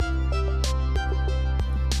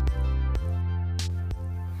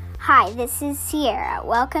Hi, this is Sierra.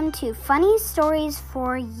 Welcome to Funny Stories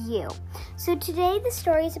for You. So today the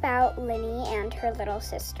story is about Linny and her little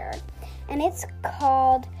sister, and it's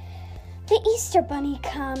called The Easter Bunny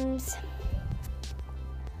Comes.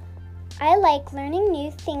 I like learning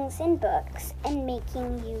new things in books and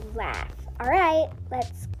making you laugh. All right,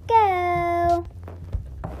 let's go.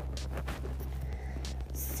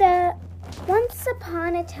 So, once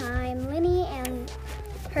upon a time, Linny and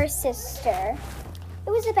her sister, it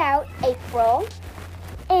was about April,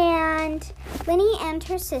 and Linny and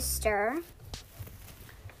her sister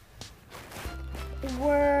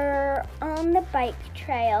were on the bike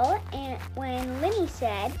trail, and when Linny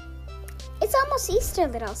said, "It's almost Easter,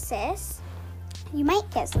 little sis. You might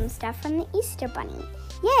get some stuff from the Easter Bunny."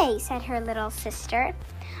 "Yay," said her little sister.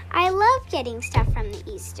 "I love getting stuff from the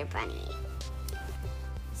Easter Bunny."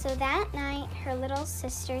 So that night, her little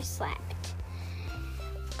sister slept.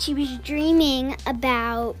 She was dreaming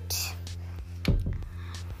about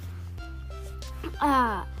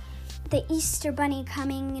the Easter Bunny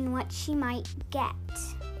coming and what she might get.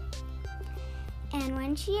 And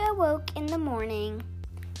when she awoke in the morning,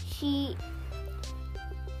 she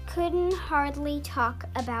couldn't hardly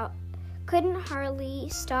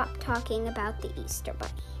stop talking about the Easter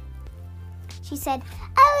Bunny. She said,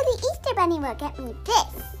 "Oh, the Easter Bunny will get me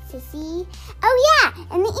this, Sissy. Oh yeah,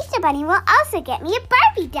 and the Easter Bunny will also get me a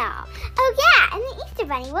Barbie doll. Oh yeah, and the Easter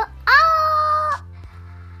Bunny will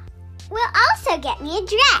also get me a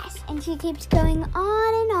dress." And she keeps going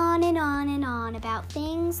on and on and on and on about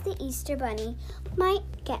things the Easter Bunny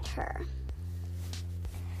might get her.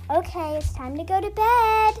 "Okay, it's time to go to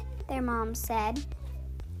bed," their mom said.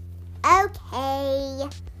 "Okay.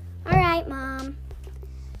 All right, Mom,"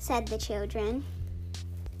 said the children.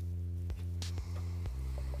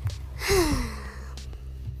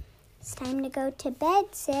 "It's time to go to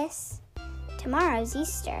bed, sis. Tomorrow's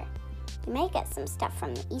Easter. You may get some stuff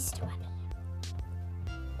from the Easter Bunny."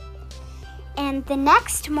 And the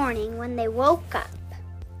next morning when they woke up,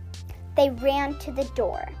 they ran to the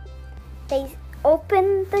door. They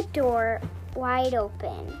opened the door wide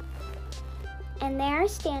open, and there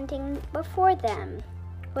standing before them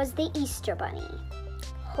was the Easter Bunny,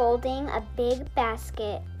 holding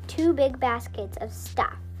two big baskets of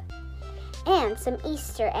stuff, and some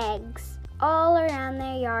Easter eggs all around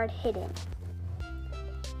their yard hidden.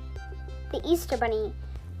 The Easter Bunny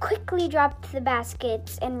quickly dropped the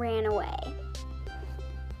baskets and ran away.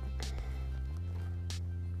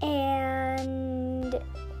 And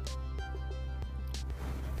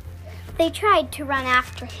they tried to run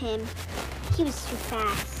after him. He was too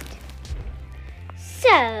fast.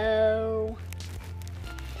 So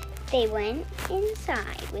they went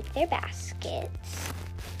inside with their baskets,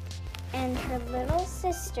 and her little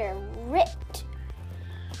sister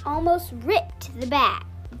almost ripped the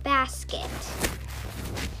basket.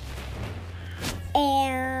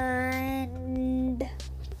 And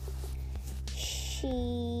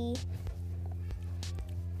she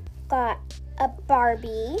got a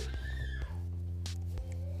Barbie,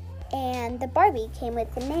 and the Barbie came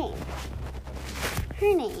with a name.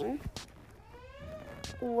 Her name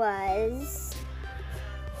was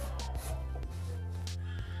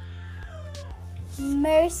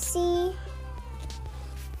Mercy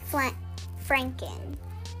Franken.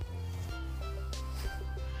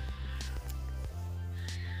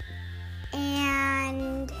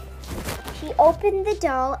 And she opened the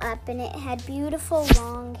doll up, and it had beautiful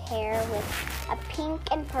long hair with a pink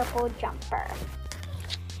and purple jumper.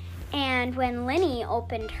 And when Linny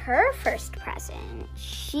opened her first present,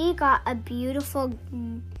 she got a beautiful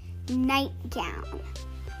nightgown.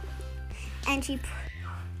 And she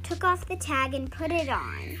took off the tag and put it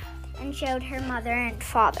on and showed her mother and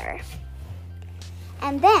father.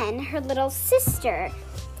 And then her little sister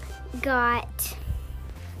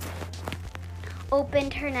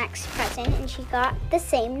opened her next present, and she got the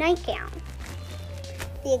same nightgown.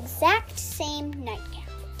 The exact same nightgown.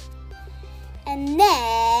 And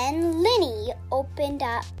then Linny opened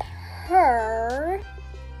up her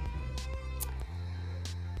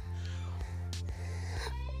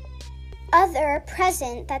other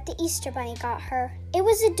present that the Easter Bunny got her. It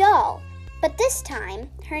was a doll, but this time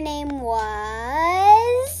her name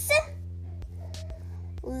was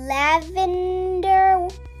Lavender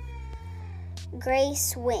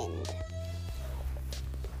Grace Wind.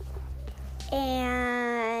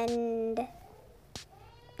 And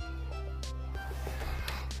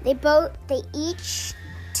they each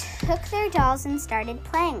took their dolls and started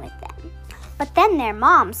playing with them. But then their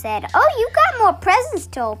mom said, "Oh, you got more presents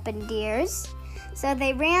to open, dears." So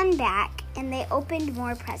they ran back and they opened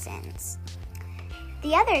more presents.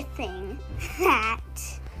 The other thing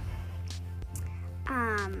that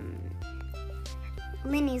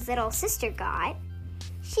Linny's little sister got,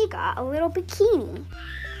 she got a little bikini.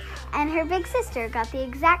 And her big sister got the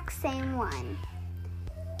exact same one.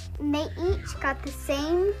 And they each got the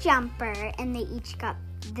same jumper, and they each got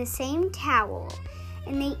the same towel,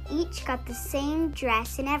 and they each got the same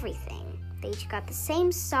dress and everything. They each got the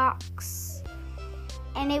same socks.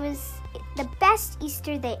 And it was the best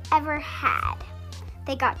Easter they ever had.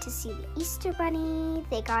 They got to see the Easter Bunny.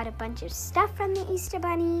 They got a bunch of stuff from the Easter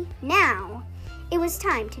Bunny. Now, it was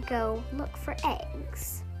time to go look for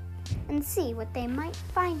eggs and see what they might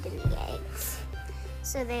find in the eggs.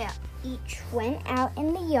 So they each went out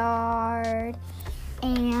in the yard,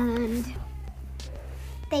 and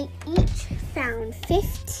they each found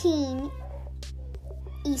 15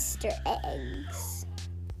 Easter eggs.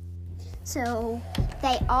 So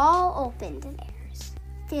they all opened theirs,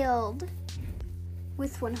 filled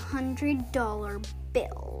with $100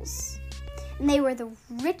 bills. And they were the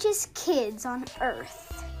richest kids on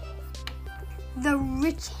earth. The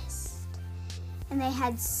richest. And they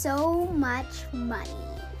had so much money.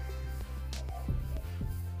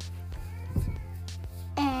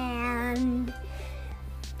 And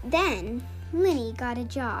then Linny got a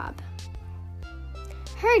job.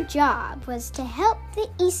 Her job was to help the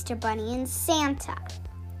Easter Bunny and Santa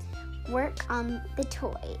work on the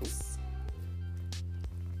toys.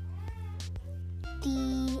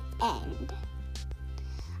 The end.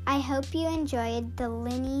 I hope you enjoyed the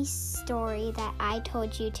Linny story that I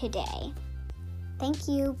told you today. Thank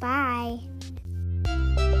you. Bye.